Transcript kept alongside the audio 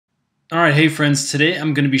All right, hey friends, today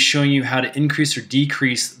I'm going to be showing you how to increase or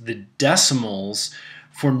decrease the decimals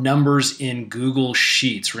for numbers in Google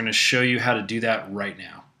Sheets. We're going to show you how to do that right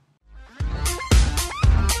now.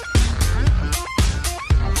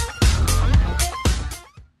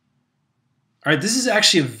 All right, this is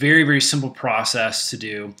actually a very simple process to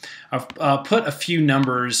do. I've put a few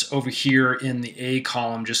numbers over here in the A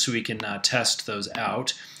column just so we can test those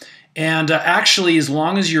out. And actually, as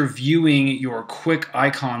long as you're viewing your quick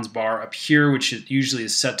icons bar up here, which usually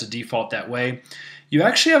is set to default that way, you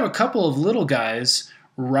actually have a couple of little guys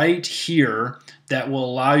right here that will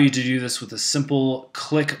allow you to do this with a simple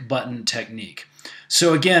click button technique.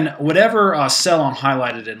 So again, whatever cell I'm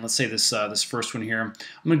highlighted in, let's say this first one here, I'm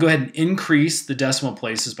going to go ahead and increase the decimal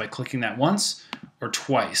places by clicking that once or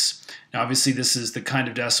twice. Now obviously this is the kind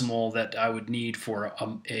of decimal that I would need for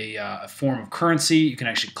a form of currency. You can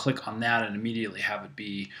actually click on that and immediately have it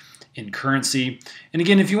be in currency. And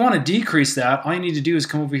again, if you want to decrease that, all you need to do is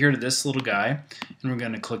come over here to this little guy and we're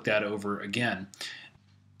going to click that over again.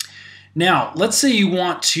 Now, let's say you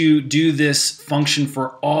want to do this function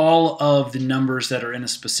for all of the numbers that are in a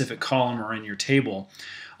specific column or in your table.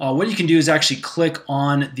 What you can do is actually click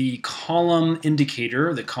on the column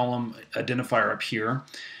indicator, the column identifier up here,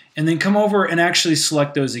 and then come over and actually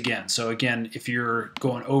select those again. So again, if you're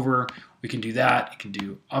going over, we can do that. You can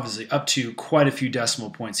do obviously up to quite a few decimal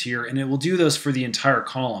points here, and it will do those for the entire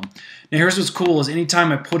column. Now here's what's cool is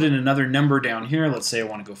anytime I put in another number down here, let's say I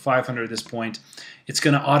want to go 500 at this point, it's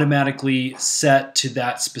going to automatically set to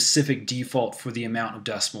that specific default for the amount of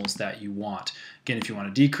decimals that you want. Again, if you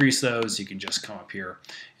want to decrease those, you can just come up here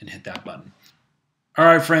and hit that button. All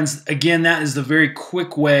right, friends, again, that is the very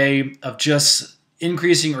quick way of just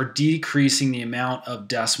increasing or decreasing the amount of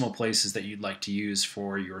decimal places that you'd like to use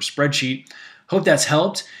for your spreadsheet. Hope that's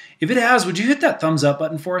helped. If it has, would you hit that thumbs up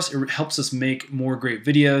button for us? It helps us make more great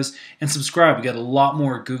videos. And subscribe. We got a lot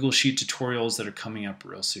more Google Sheet tutorials that are coming up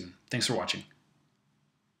real soon. Thanks for watching.